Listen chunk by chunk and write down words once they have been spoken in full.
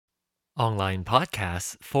Online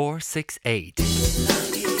Podcast 468.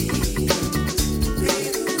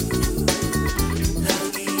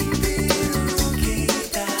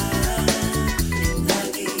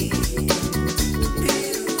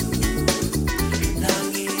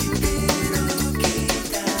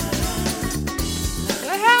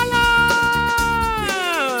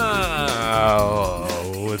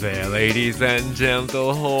 Hello there, ladies and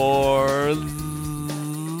gentlemen.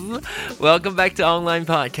 Welcome back to Online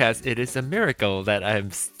Podcast. It is a miracle that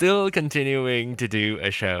I'm still continuing to do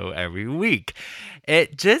a show every week.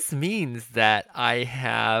 It just means that I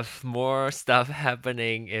have more stuff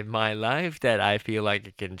happening in my life that I feel like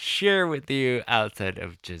I can share with you outside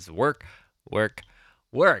of just work, work,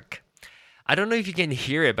 work. I don't know if you can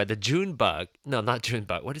hear it, but the June bug, no, not June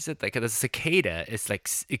bug, what is it? Like the cicada is like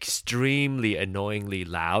extremely annoyingly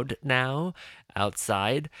loud now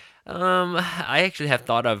outside. I actually have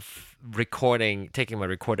thought of taking my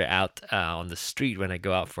recorder out on the street when I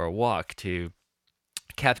go out for a walk to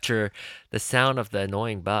capture the sound of the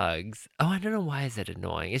annoying bugs. Oh, I don't know why is it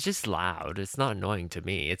annoying. It's just loud. It's not annoying to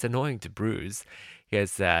me. It's annoying to Bruce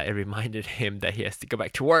because it reminded him that he has to go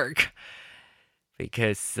back to work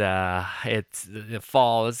because it's the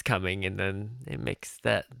fall is coming and then it makes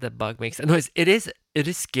that the bug makes a noise. It is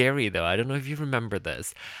scary though. I don't know if you remember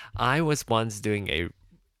this. I was once doing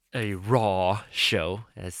a raw show,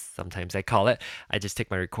 as sometimes I call it. I just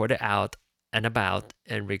take my recorder out and about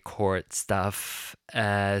and record stuff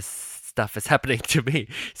as stuff is happening to me.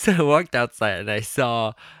 So I walked outside and I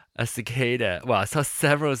saw a cicada. Well, I saw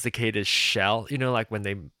several cicadas shell. You know, like when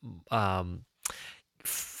they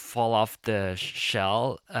fall off the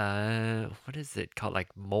shell. What is it called? Like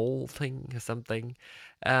molting or something.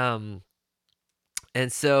 Um,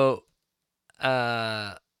 and so,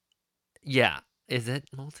 uh, yeah, is it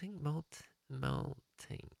molting?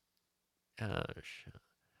 Melting. Sh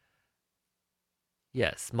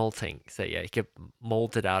Yes, molting. So yeah, you get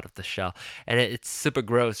molded out of the shell, and it's super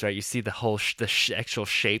gross, right? You see the whole actual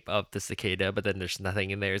shape of the cicada, but then there's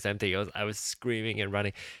nothing in there. It's empty. I was screaming and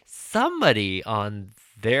running. Somebody on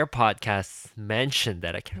their podcast mentioned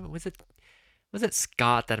that. I can't remember. Was it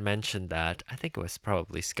Scott that mentioned that? I think it was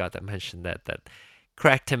probably Scott that mentioned that. That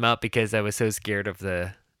cracked him up because I was so scared of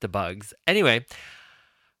the bugs. Anyway,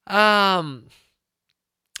 um,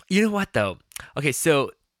 you know what though? Okay,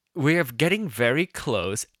 so we're getting very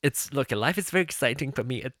close. It's look, life is very exciting for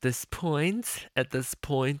me at this point. At this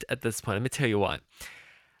point. At this point. Let me tell you what.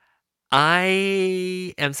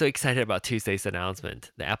 I am so excited about Tuesday's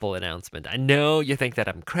announcement, the Apple announcement. I know you think that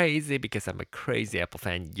I'm crazy because I'm a crazy Apple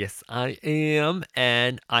fan. Yes, I am,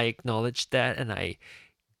 and I acknowledge that, and I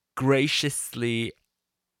graciously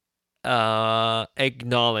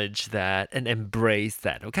acknowledge that and embrace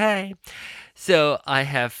that. Okay. So I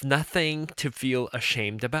have nothing to feel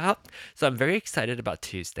ashamed about. So I'm very excited about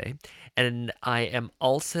Tuesday. And I am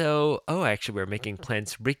also, oh, actually, we're making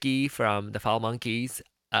plans. Ricky from the Foul Monkeys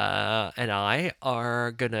and I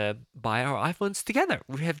are going to buy our iPhones together.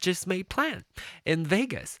 We have just made plan in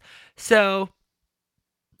Vegas. So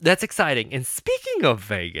that's exciting. And speaking of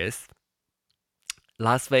Vegas,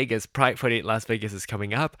 Las Vegas, Pride 48 Las Vegas is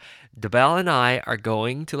coming up. DeBelle and I are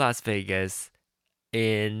going to Las Vegas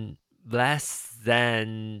in less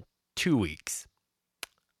than 2 weeks.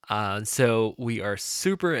 So we are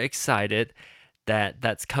super excited that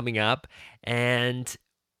that's coming up, and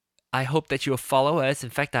I hope that you'll follow us. In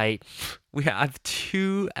fact, we have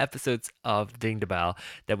 2 episodes of Ding the Bell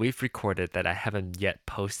that we've recorded that I haven't yet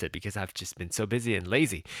posted because I've just been so busy and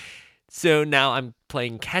lazy. So now I'm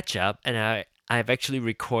playing catch up, and I've actually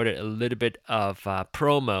recorded a little bit of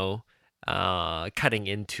promo, cutting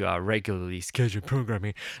into our regularly scheduled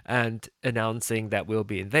programming and announcing that we'll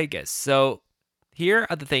be in Vegas. So here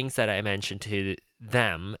are the things that I mentioned to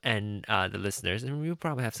them and the listeners, and we'll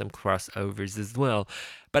probably have some crossovers as well.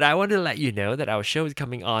 But I want to let you know that our show is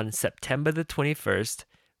coming on September the 21st,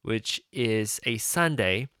 which is a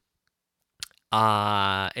Sunday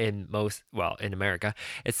in America.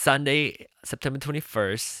 It's Sunday, September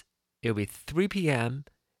 21st. It'll be 3 p.m.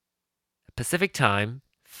 Pacific time,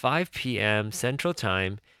 5 p.m. Central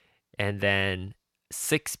time, and then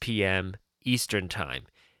 6 p.m. Eastern time.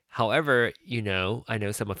 However, I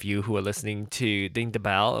know some of you who are listening to Ding the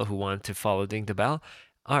Bell or who want to follow Ding the Bell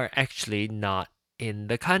are actually not in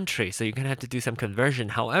the country. So you're going to have to do some conversion.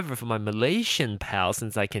 However, for my Malaysian pal,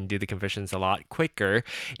 since I can do the conversions a lot quicker,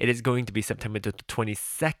 it is going to be September the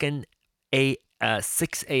 22nd,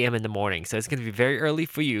 6 a.m. in the morning. So it's going to be very early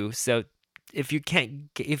for you. So if you can't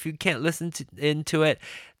listen into it,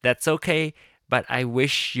 that's okay. but I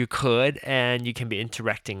wish you could, and you can be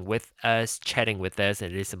interacting with us, chatting with us.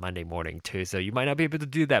 And it is a Monday morning too, so you might not be able to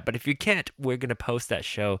do that. But if you can't, we're gonna post that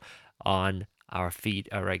show on our feed,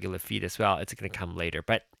 our regular feed as well. It's gonna come later,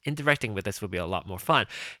 but interacting with us will be a lot more fun.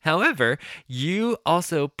 However, you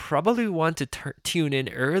also probably want to tune in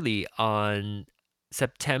early on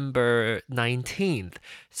September 19th.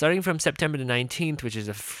 Starting from September the 19th, which is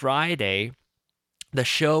a Friday, the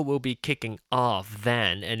show will be kicking off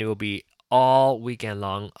then, and it will be all weekend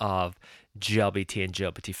long of GLBT and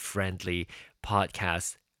GLBT friendly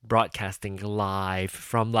podcasts broadcasting live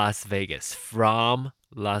from Las Vegas. From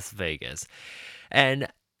Las Vegas. And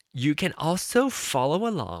you can also follow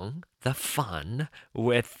along the fun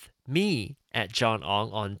with me at John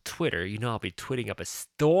Ong on Twitter. You know, I'll be tweeting up a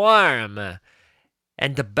storm.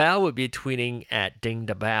 And the bell will be tweeting at Ding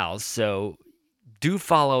the Bell. So do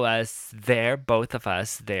follow us there, both of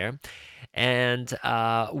us there. And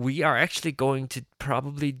we are actually going to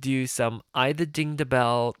probably do some either Ding the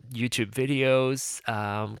Bell YouTube videos,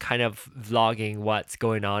 kind of vlogging what's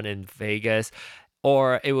going on in Vegas,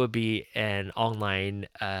 or it will be an online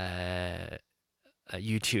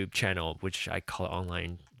YouTube channel, which I call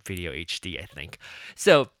Online Video HD, I think.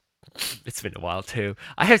 So it's been a while too.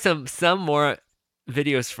 I have some more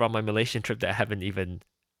videos from my Malaysian trip that I haven't even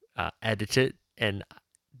edited, and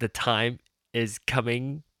the time is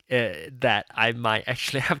coming that I might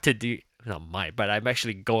actually have to do. Not might, but I'm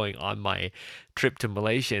actually going on my trip to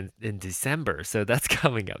Malaysia in December, so that's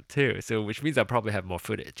coming up too. So which means I'll probably have more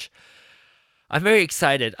footage. I'm very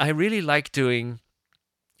excited. I really like doing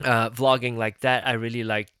vlogging like that. I really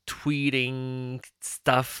like tweeting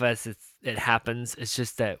stuff as it happens. It's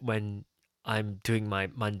just that when I'm doing my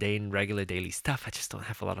mundane, regular daily stuff, I just don't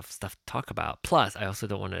have a lot of stuff to talk about. Plus, I also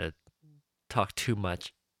don't want to talk too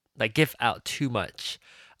much, like give out too much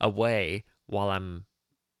away while I'm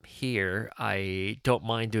here. I don't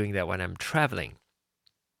mind doing that when I'm traveling.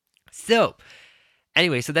 So,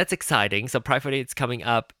 anyway, so that's exciting. So, Pride Friday is coming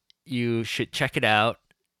up. You should check it out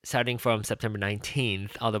starting from September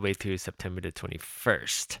 19th all the way through September the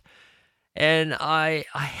 21st. And I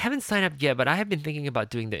haven't signed up yet, but I have been thinking about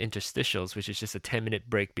doing the interstitials, which is just a 10-minute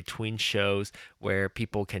break between shows where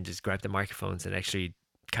people can just grab the microphones and actually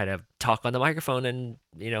kind of talk on the microphone and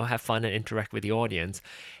have fun and interact with the audience.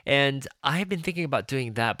 And I have been thinking about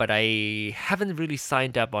doing that, but I haven't really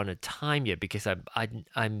signed up on a time yet because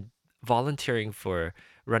I'm volunteering for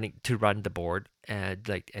run the board and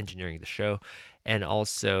like engineering the show, and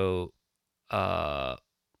also what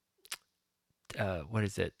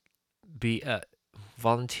is it? Be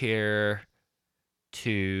volunteer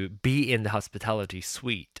to be in the hospitality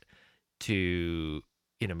suite to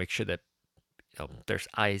make sure that there's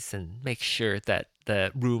ice and make sure that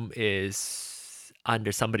the room is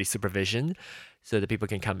under somebody's supervision so that people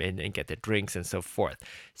can come in and get their drinks and so forth.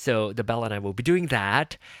 So the Bell and I will be doing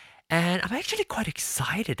that. And I'm actually quite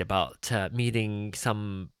excited about meeting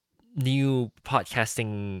some new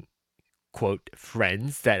podcasting quote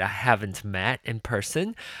friends that I haven't met in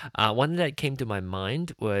person. One that came to my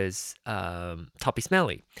mind was Toppy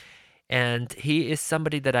Smelly, and he is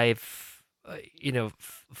somebody that I've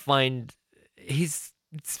find he's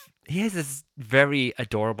he has this very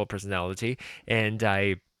adorable personality, and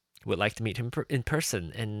I would like to meet him in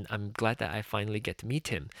person, and I'm glad that I finally get to meet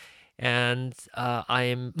him. And I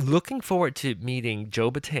am looking forward to meeting Joe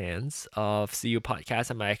Batans of CU Podcast.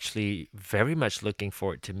 I'm actually very much looking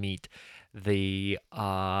forward to meet the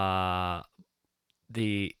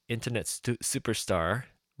internet superstar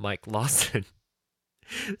Mike Lawson.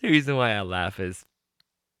 The reason why I laugh is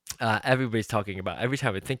everybody's talking about, every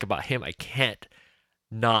time I think about him, I can't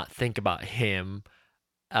not think about him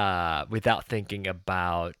without thinking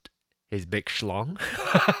about his big schlong.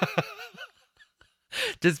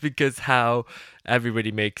 Just because how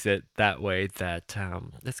everybody makes it that way, that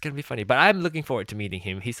it's gonna be funny. But I'm looking forward to meeting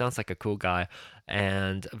him. He sounds like a cool guy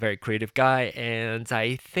and a very creative guy, and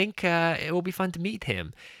I think it will be fun to meet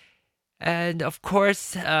him. And of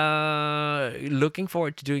course, looking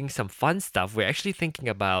forward to doing some fun stuff. We're actually thinking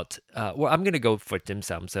about, well, I'm going to go for dim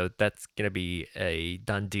sum, so that's going to be a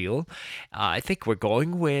done deal. I think we're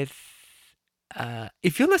going with,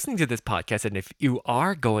 if you're listening to this podcast and if you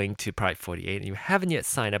are going to Pride 48 and you haven't yet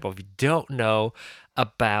signed up, or if you don't know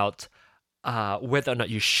about whether or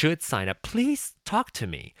not you should sign up, please talk to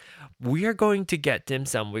me. We are going to get dim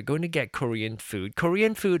sum. We're going to get Korean food.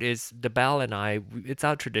 Korean food is the Bell and I. It's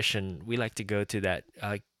our tradition. We like to go to that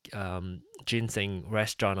ginseng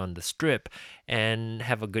restaurant on the Strip and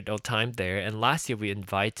have a good old time there. And last year we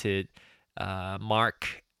invited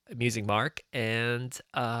Mark, Music Mark, and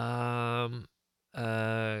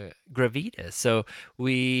Gravitas. So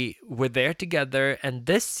we were there together, and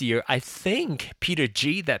this year I think Peter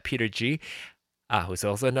G, who's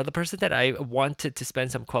also another person that I wanted to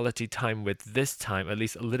spend some quality time with this time, at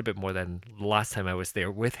least a little bit more than last time I was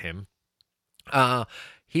there with him. Uh,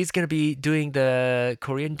 he's gonna be doing the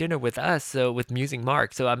Korean dinner with us, so with Musing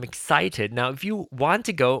Mark. So I'm excited. Now, if you want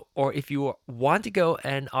to go, or if you want to go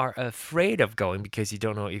and are afraid of going because you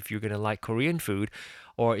don't know if you're gonna like Korean food,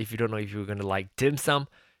 or if you don't know if you're gonna like dim sum,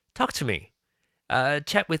 talk to me.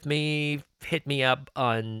 Chat with me, hit me up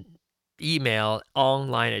on email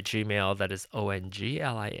online at gmail, that is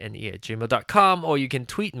ONGLINE at gmail.com, or you can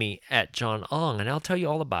tweet me at John Ong and I'll tell you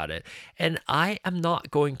all about it. And I am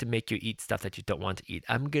not going to make you eat stuff that you don't want to eat.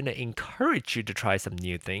 I'm going to encourage you to try some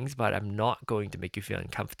new things, but I'm not going to make you feel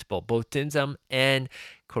uncomfortable, both dim sum and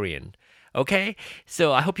Korean. Okay,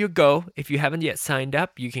 so I hope you go. If you haven't yet signed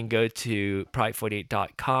up, you can go to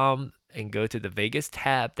pride48.com and go to the Vegas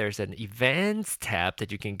tab. There's an events tab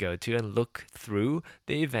that you can go to and look through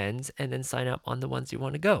the events and then sign up on the ones you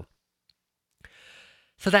want to go.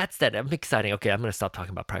 So that's that. I'm exciting. Okay, I'm going to stop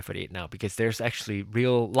talking about Pride 48 now because there's actually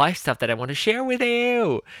real life stuff that I want to share with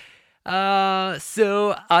you.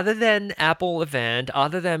 So other than Apple event,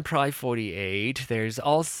 other than Pride 48, there's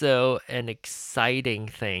also an exciting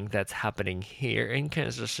thing that's happening here in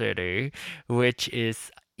Kansas City, which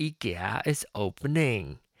is IKEA is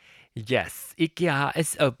opening. Yes, IKEA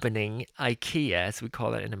is opening. IKEA, as we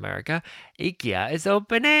call it in America. IKEA is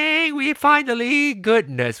opening. We finally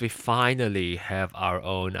have our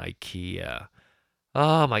own IKEA.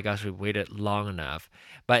 Oh my gosh, we waited long enough.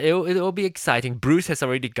 But it'll be exciting. Bruce has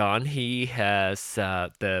already gone. He has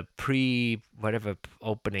the whatever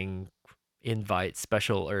opening invite,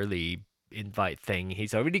 special early invite thing.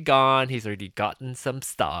 He's already gone. He's already gotten some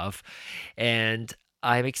stuff. And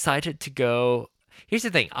I'm excited to go. Here's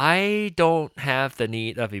the thing, I don't have the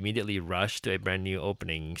need of immediately rush to a brand new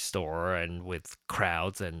opening store and with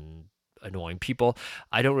crowds and annoying people.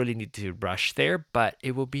 I don't really need to rush there, but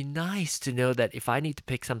it will be nice to know that if I need to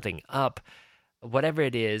pick something up, whatever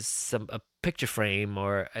it is, a picture frame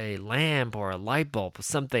or a lamp or a light bulb or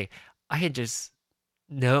something, I can just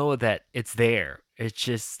know that it's there. It's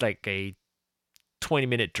just like a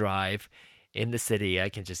 20-minute drive in the city. I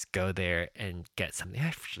can just go there and get something.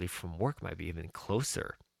 Actually, from work might be even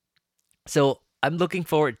closer. So I'm looking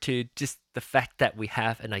forward to just the fact that we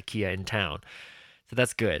have an IKEA in town. So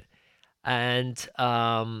that's good. And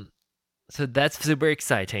so that's super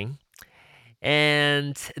exciting.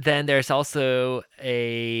 And then there's also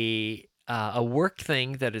a work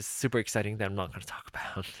thing that is super exciting that I'm not going to talk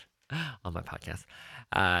about on my podcast.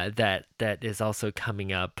 That is also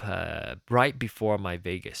coming up right before my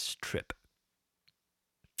Vegas trip.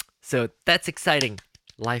 So that's exciting.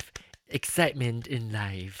 Life excitement in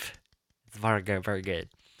life. It's very good, very good.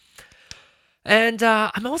 And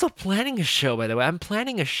I'm also planning a show, by the way. I'm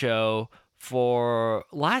planning a show for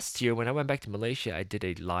last year when I went back to Malaysia. I did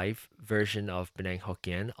a live version of Penang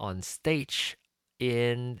Hokkien on stage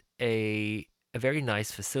in a very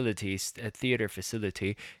nice facility, a theater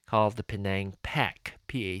facility called the Penang PAC,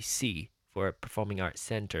 PAC, for Performing Arts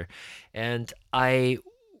Center. And I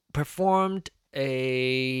performed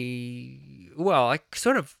I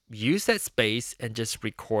sort of used that space and just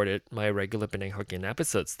recorded my regular Penang Hokkien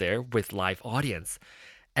episodes there with live audience.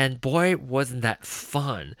 And boy, wasn't that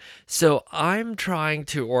fun. So I'm trying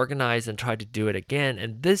to organize and try to do it again.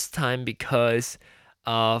 And this time, because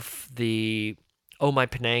of the Oh My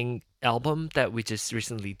Penang album that we just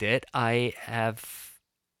recently did, I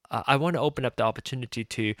want to open up the opportunity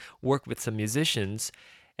to work with some musicians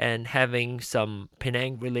and having some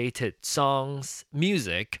Penang related songs,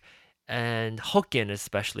 music, and Hokkien,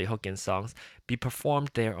 especially Hokkien songs, be performed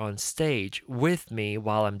there on stage with me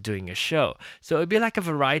while I'm doing a show. So it'd be like a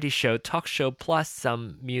variety show, talk show, plus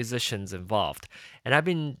some musicians involved. And I've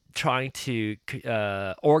been trying to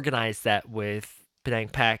organize that with Penang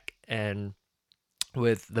Pack and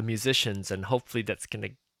with the musicians, and hopefully that's going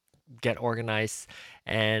to get organized.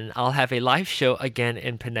 And I'll have a live show again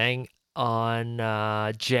in Penang on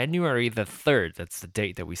January the 3rd. That's the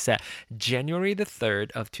date that we set. January the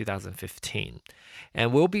 3rd of 2015.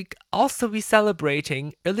 And we'll be also be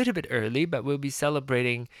celebrating a little bit early, but we'll be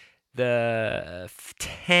celebrating the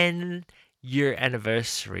 10-year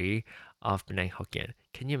anniversary of Penang Hokkien.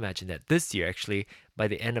 Can you imagine that? This year, actually, by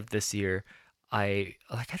the end of this year, I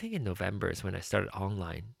think in November is when I started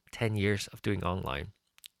online. 10 years of doing online.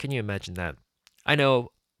 Can you imagine that? I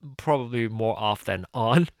know probably more off than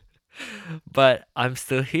on, but I'm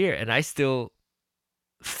still here and I still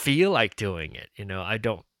feel like doing it. I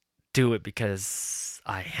don't do it because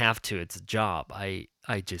I have to. It's a job.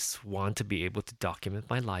 I just want to be able to document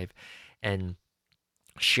my life and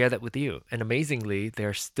share that with you. And amazingly, there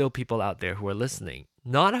are still people out there who are listening.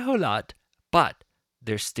 Not a whole lot, but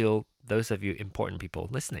there's still those of you important people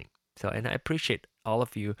listening. So, and I appreciate all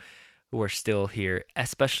of you who are still here,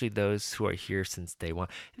 especially those who are here since day one.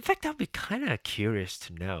 In fact, I'd be kind of curious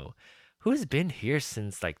to know who's been here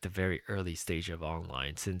since like the very early stage of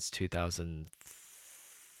online, since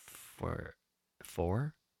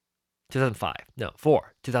 2004, 2005. No,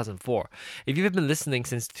 4. 2004. If you've been listening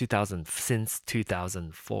since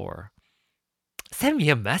 2004, send me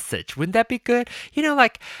a message. Wouldn't that be good?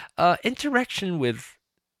 Interaction with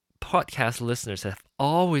podcast listeners have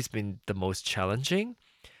always been the most challenging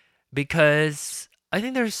because I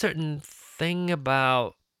think there's a certain thing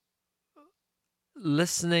about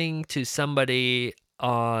listening to somebody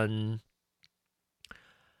on,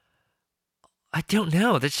 I don't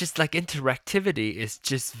know, that's just like interactivity is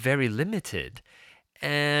just very limited.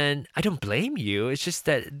 And I don't blame you. It's just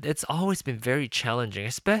that it's always been very challenging,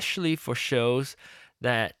 especially for shows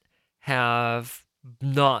that have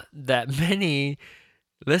not that many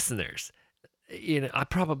listeners. I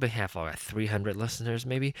probably have like 300 listeners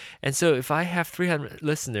maybe. And so if I have 300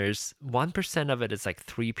 listeners, 1% of it is like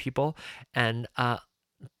 3 people. And I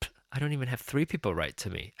don't even have 3 people write to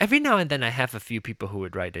me. Every now and then I have a few people who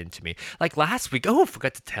would write into me. Like last week, oh, I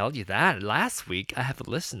forgot to tell you that. Last week I have a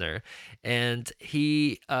listener and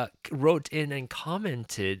he wrote in and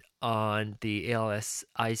commented on the ALS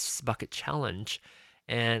Ice Bucket Challenge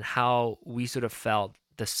and how we sort of felt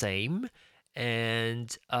the same.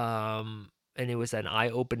 And it was an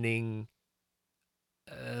eye-opening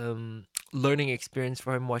learning experience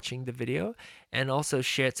for him watching the video, and also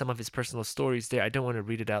shared some of his personal stories there. I don't want to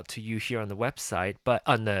read it out to you here on the website, but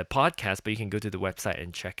on the podcast, but you can go to the website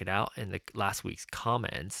and check it out in the last week's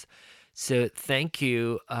comments. So thank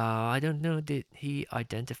you. I don't know, did he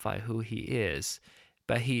identify who he is?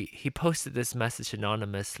 But he posted this message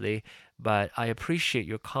anonymously, but I appreciate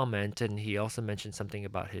your comment. And he also mentioned something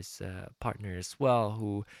about his partner as well,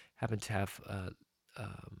 who happened to have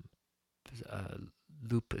um, uh,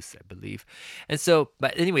 lupus, I believe. And so,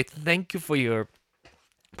 but anyway, thank you for your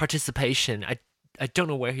participation. I don't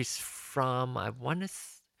know where he's from. I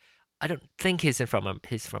don't think he's from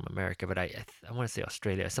America, but I want to say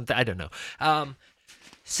Australia or something. I don't know.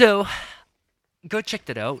 So go check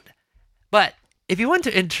that out. But if you want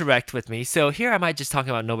to interact with me, so here I might just talk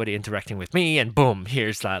about nobody interacting with me, and boom,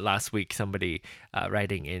 here's last week somebody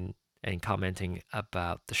writing in and commenting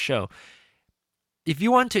about the show. If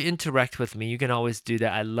you want to interact with me, you can always do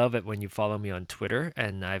that. I love it when you follow me on Twitter,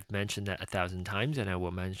 and I've mentioned that 1,000 times, and I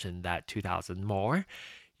will mention that 2,000 more.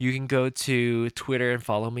 You can go to Twitter and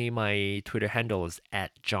follow me. My Twitter handle is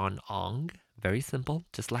at John Ong. Very simple,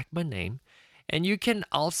 just like my name. And you can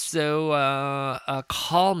also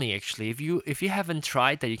call me. Actually, if you haven't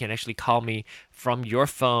tried that, you can actually call me from your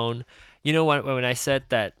phone. You know when I said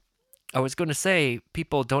that I was going to say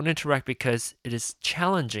people don't interact because it is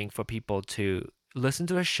challenging for people to listen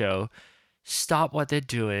to a show, stop what they're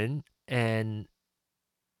doing, and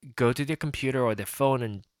go to their computer or their phone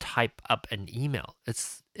and type up an email.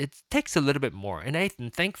 It takes a little bit more, and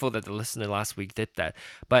I'm thankful that the listener last week did that.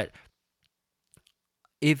 But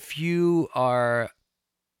if you are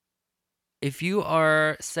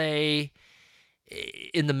say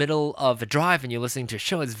in the middle of a drive and you're listening to a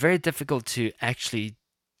show, it's very difficult to actually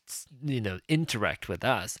interact with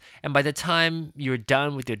us. And by the time you're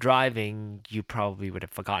done with your driving, you probably would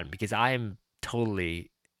have forgotten, because I am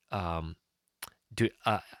totally I'm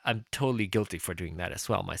totally guilty for doing that as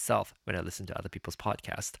well myself when I listen to other people's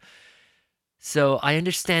podcasts. So I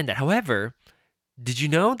understand that. However, did you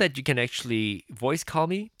know that you can actually voice call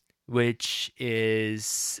me, which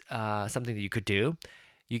is something that you could do?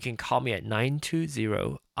 You can call me at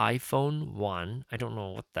 920 iPhone 1. I don't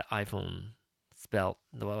know what the iPhone spelled,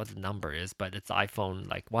 what the number is, but it's iPhone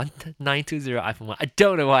like 920 iPhone 1. I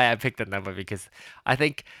don't know why I picked that number, because I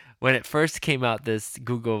think when it first came out, this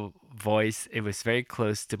Google Voice, it was very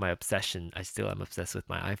close to my obsession. I still am obsessed with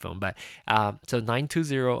my iPhone, but so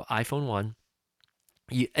 920 iPhone 1.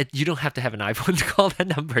 You don't have to have an iPhone to call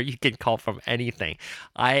that number. You can call from anything.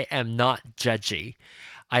 I am not judgy.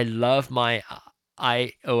 I love my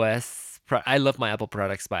iOS. I love my Apple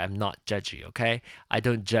products, but I'm not judgy. Okay, I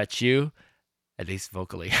don't judge you, at least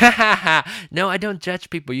vocally. No, I don't judge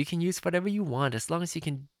people. You can use whatever you want as long as you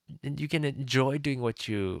can enjoy doing what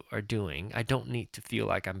you are doing. I don't need to feel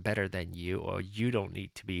like I'm better than you, or you don't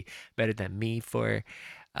need to be better than me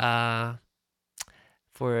uh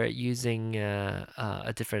for using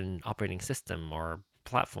a different operating system or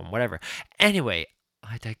platform, whatever. Anyway,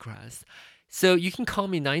 I digress. So you can call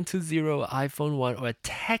me 920 iPhone 1 or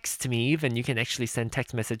text me even. You can actually send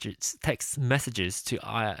text messages to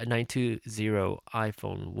 920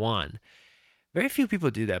 iPhone 1. Very few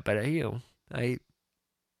people do that, but I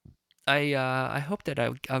I hope that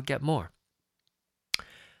I'll get more.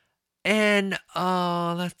 And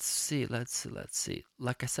let's see.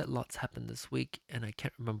 Like I said, lots happened this week, and I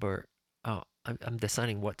can't remember. Oh, I'm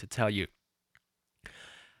deciding what to tell you.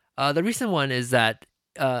 The recent one is that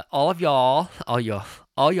all y'all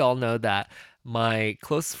know that my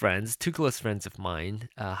close friends, two close friends of mine,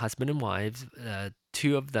 husband and wives,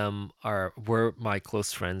 two of them were my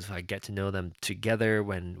close friends. I get to know them together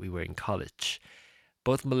when we were in college.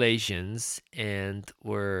 Both Malaysians and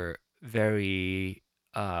were very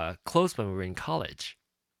close when we were in college.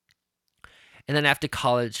 And then after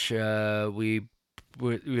college, we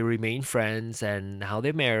remained friends, and now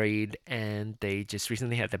they're married, and they just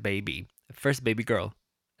recently had a baby, first baby girl,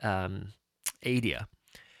 um, Adia.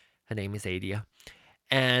 Her name is Adia,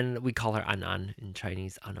 and we call her Anan in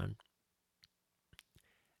Chinese, Anan.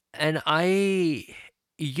 And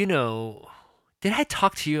you know, did I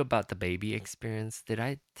talk to you about the baby experience? Did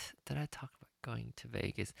I talk about going to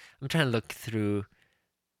Vegas? I'm trying to look through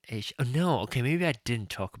Asia. Oh no, okay, maybe I didn't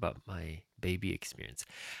talk about my baby experience.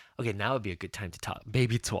 Okay, now would be a good time to talk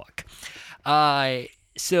baby talk. Uh,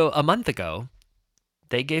 so a month ago,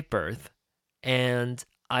 they gave birth, and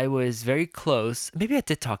I was very close. Maybe I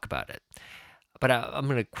did talk about it, but I'm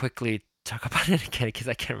gonna quickly talk about it again because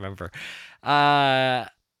I can't remember. Uh,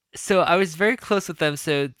 so I was very close with them.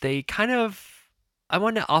 So they kind of, I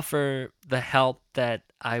want to offer the help that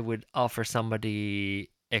I would offer somebody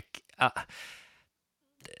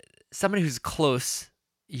who's close.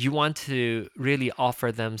 You want to really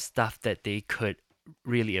offer them stuff that they could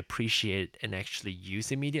really appreciate and actually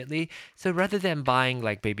use immediately. So rather than buying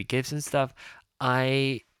like baby gifts and stuff,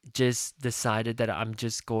 I just decided that I'm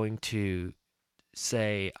just going to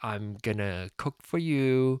say, I'm gonna cook for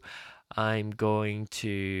you. I'm going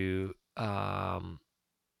to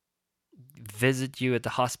visit you at the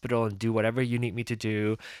hospital and do whatever you need me to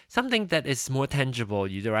do. Something that is more tangible.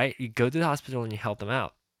 Right? You go to the hospital and you help them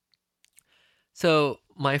out. So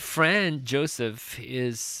my friend Joseph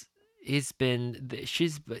is he's been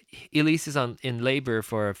she's Elise is on in labor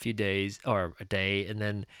for a few days or a day, and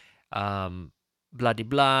then blah de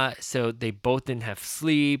blah. So they both didn't have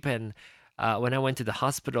sleep, and when I went to the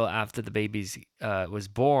hospital after the baby's was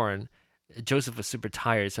born, Joseph was super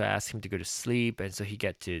tired, so I asked him to go to sleep, and so he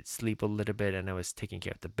got to sleep a little bit, and I was taking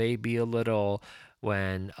care of the baby a little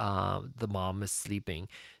when the mom was sleeping.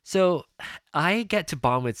 So I get to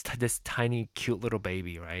bond with this tiny, cute little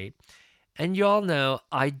baby, right? And you all know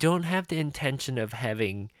I don't have the intention of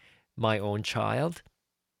having my own child,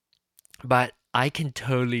 but I can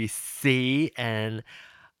totally see and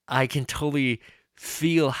I can totally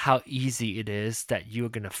feel how easy it is that you're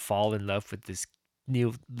gonna fall in love with this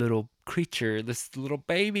new little creature, this little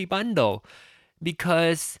baby bundle.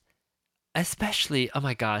 Because, especially, oh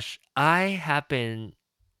my gosh, I have been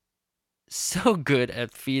so good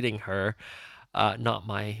at feeding her. Not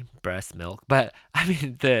my breast milk, but I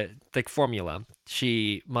mean the formula.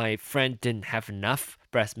 My friend didn't have enough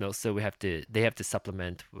breast milk, so they have to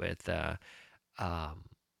supplement with um,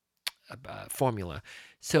 formula.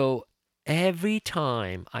 So every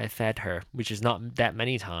time I fed her, which is not that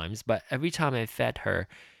many times, but every time I fed her,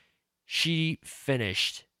 she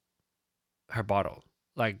finished her bottle.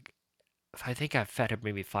 Like I think I've fed her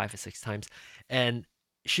maybe 5 or 6 times, and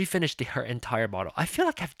she finished her entire bottle. I feel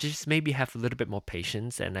like I've just maybe have a little bit more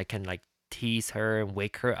patience, and I can like tease her and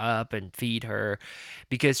wake her up and feed her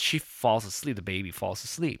because she falls asleep. The baby falls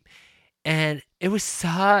asleep, and it was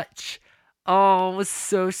it was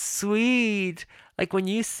so sweet. Like when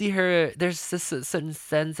you see her, there's this a certain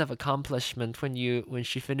sense of accomplishment when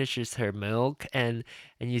she finishes her milk, and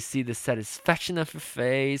you see the satisfaction of her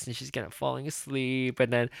face, and she's kind of falling asleep,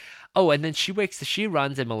 and then she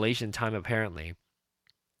runs in Malaysian time apparently.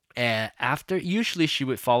 And after, usually she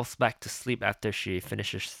would fall back to sleep after she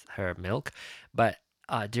finishes her milk, but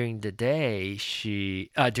during the day,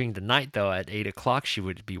 during the night though, at 8 o'clock, she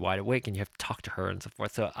would be wide awake, and you have to talk to her and so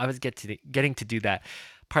forth. So I was getting to do that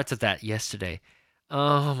parts of that yesterday.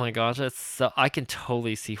 Oh my gosh, I can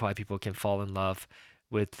totally see why people can fall in love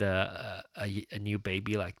with a new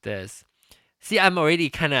baby like this. See, I'm already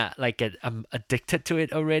kind of like I'm addicted to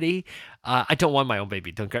it already. I don't want my own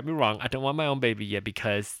baby. Don't get me wrong. I don't want my own baby yet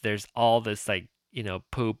because there's all this like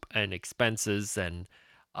poop and expenses and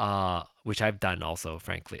which I've done also,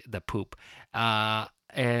 frankly, the poop.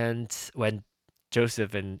 And when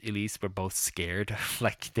Joseph and Elise were both scared,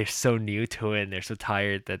 like they're so new to it and they're so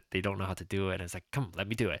tired that they don't know how to do it. And it's like, come, let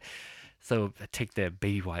me do it. So I take the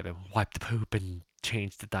baby wipe and wipe the poop and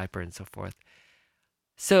change the diaper and so forth.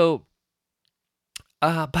 So,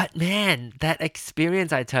 but man, that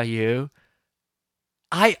experience, I tell you,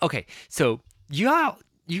 okay. So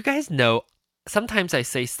you guys know, sometimes I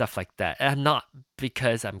say stuff like that, and I'm not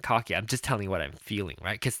because I'm cocky. I'm just telling you what I'm feeling,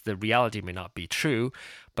 right? Because the reality may not be true,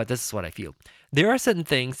 but this is what I feel. There are certain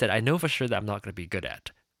things that I know for sure that I'm not going to be good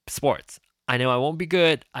at. Sports. I know I won't be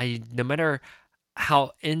good. No matter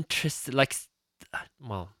how interested, like,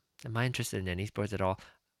 well, am I interested in any sports at all?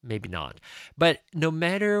 Maybe not. But no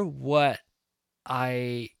matter what,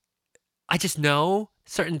 I I just know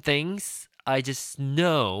certain things. I just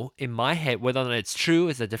know in my head, whether or not it's true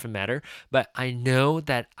is a different matter, but I know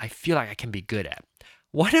that I feel like I can be good at.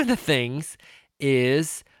 One of the things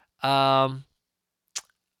is um,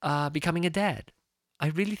 becoming a dad. I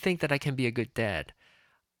really think that I can be a good dad.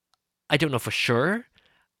 I don't know for sure.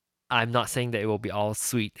 I'm not saying that it will be all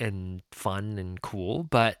sweet and fun and cool,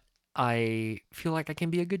 but I feel like I can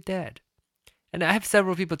be a good dad. And I have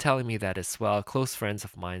several people telling me that as well. Close friends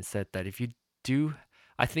of mine said that if you do,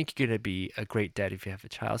 I think you're going to be a great dad if you have a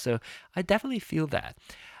child. So I definitely feel that.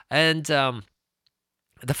 And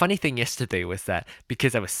the funny thing yesterday was that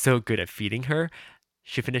because I was so good at feeding her,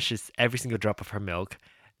 she finishes every single drop of her milk.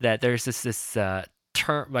 That there's this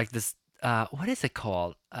term, like this, what is it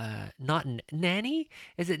called? Not nanny?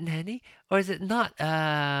 Is it nanny? Or is it not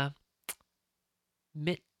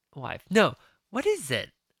midwife? No. What is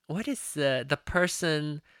it? What is the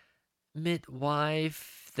person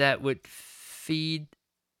midwife that would feed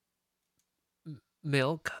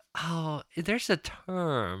milk? Oh, there's a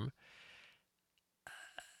term.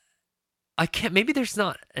 I can't. Maybe there's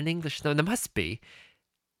not an English. No, there must be.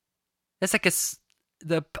 It's like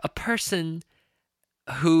a person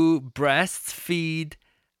who breastfeed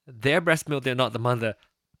their breast milk. They're not the mother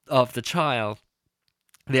of the child.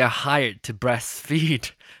 They are hired to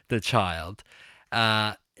breastfeed the child,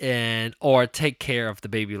 and or take care of the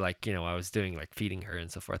baby, like I was doing, like feeding her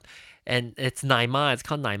and so forth. And it's Naima. It's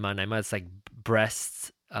called Naima. Naima is like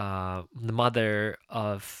breast, the mother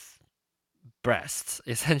of breasts,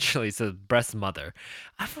 essentially. So breast mother.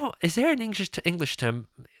 I thought, is there an English term?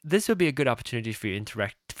 This would be a good opportunity for you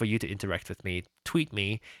to interact with me. Tweet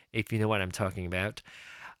me if you know what I'm talking about.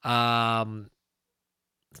 Um,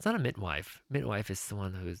 it's not a midwife. Midwife is the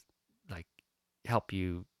one who's like help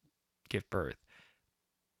you give birth.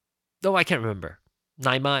 No, I can't remember.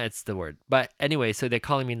 Naima, it's the word. But anyway, so they're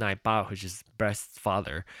calling me Naibao, which is breast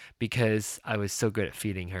father, because I was so good at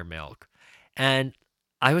feeding her milk. And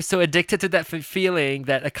I was so addicted to that feeling,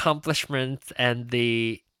 that accomplishment, and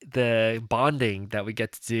the bonding that we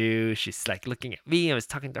get to do. She's like looking at me. I was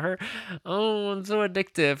talking to her. Oh, I'm so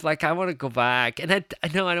addictive. Like I want to go back, and I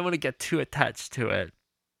know I don't want to get too attached to it,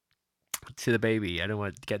 to the baby. I don't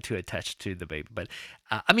want to get too attached to the baby, but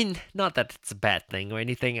I mean, not that it's a bad thing or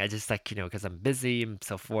anything. I just like because I'm busy and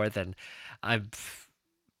so forth, and I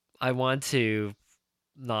I want to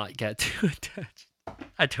not get too attached.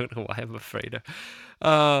 I don't know why I'm afraid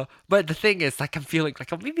of. But the thing is, like, I'm feeling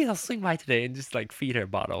like, oh, maybe I'll swing by today and just like feed her a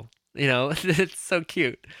bottle. It's so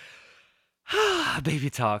cute.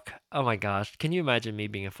 Baby talk. Oh my gosh, can you imagine me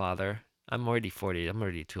being a father? I'm already 40. I'm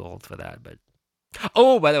already too old for that. But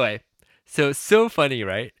oh, by the way, so funny,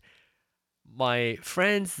 right? My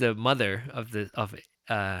friend's the mother of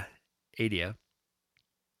Adia.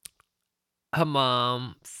 Her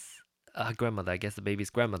mom's grandmother, I guess the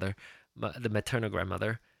baby's grandmother, the maternal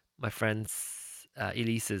grandmother, my friend's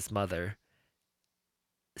Elise's mother,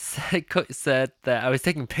 said that I was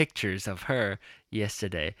taking pictures of her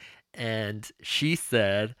yesterday, and she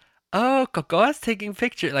said, "Oh, Coco's taking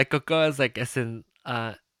pictures." Like Coco is like as in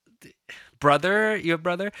brother, your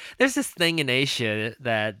brother. There's this thing in Asia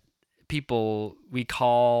that we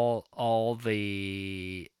call all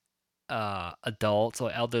the adults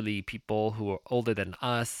or elderly people who are older than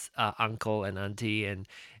us, uncle and auntie,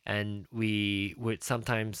 and we would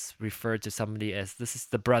sometimes refer to somebody as this is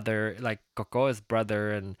the brother, like Coco is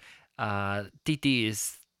brother, and Titi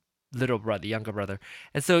is little brother, younger brother,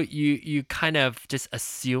 and so you kind of just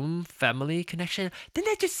assume family connection. Didn't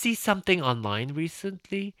I just see something online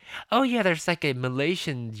recently? Oh yeah, there's like a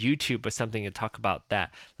Malaysian YouTube or something to talk about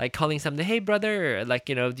that, like calling something, hey brother, like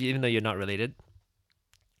even though you're not related.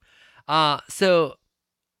 So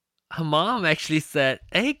her mom actually said,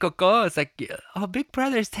 "Hey, Coco, it's like our big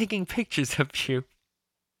brother is taking pictures of you."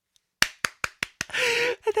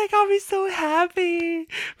 And that got me so happy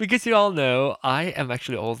because you all know I am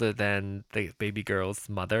actually older than the baby girl's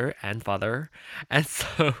mother and father, and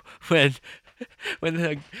so when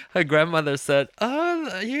her grandmother said,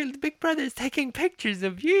 "Oh, your big brother is taking pictures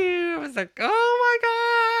of you," I was like, "Oh my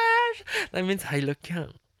gosh, that means I look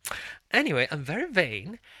young. Anyway, I'm very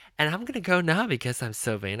vain, and I'm gonna go now because I'm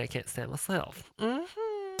so vain I can't stand myself.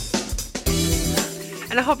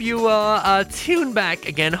 And I hope you will tune back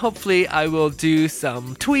again. Hopefully, I will do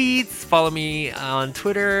some tweets. Follow me on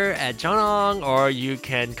Twitter at JohnOng, or you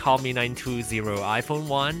can call me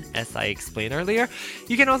 920-iPhone1, as I explained earlier.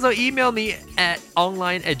 You can also email me at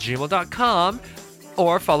online@gmail.com,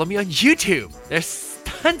 or follow me on YouTube. There's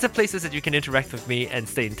tons of places that you can interact with me and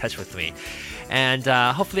stay in touch with me. And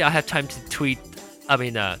hopefully, I'll have time to to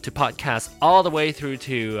podcast all the way through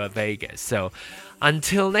to Vegas. So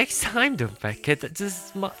until next time, don't forget to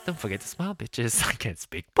smile, bitches. I can't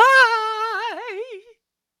speak. Bye.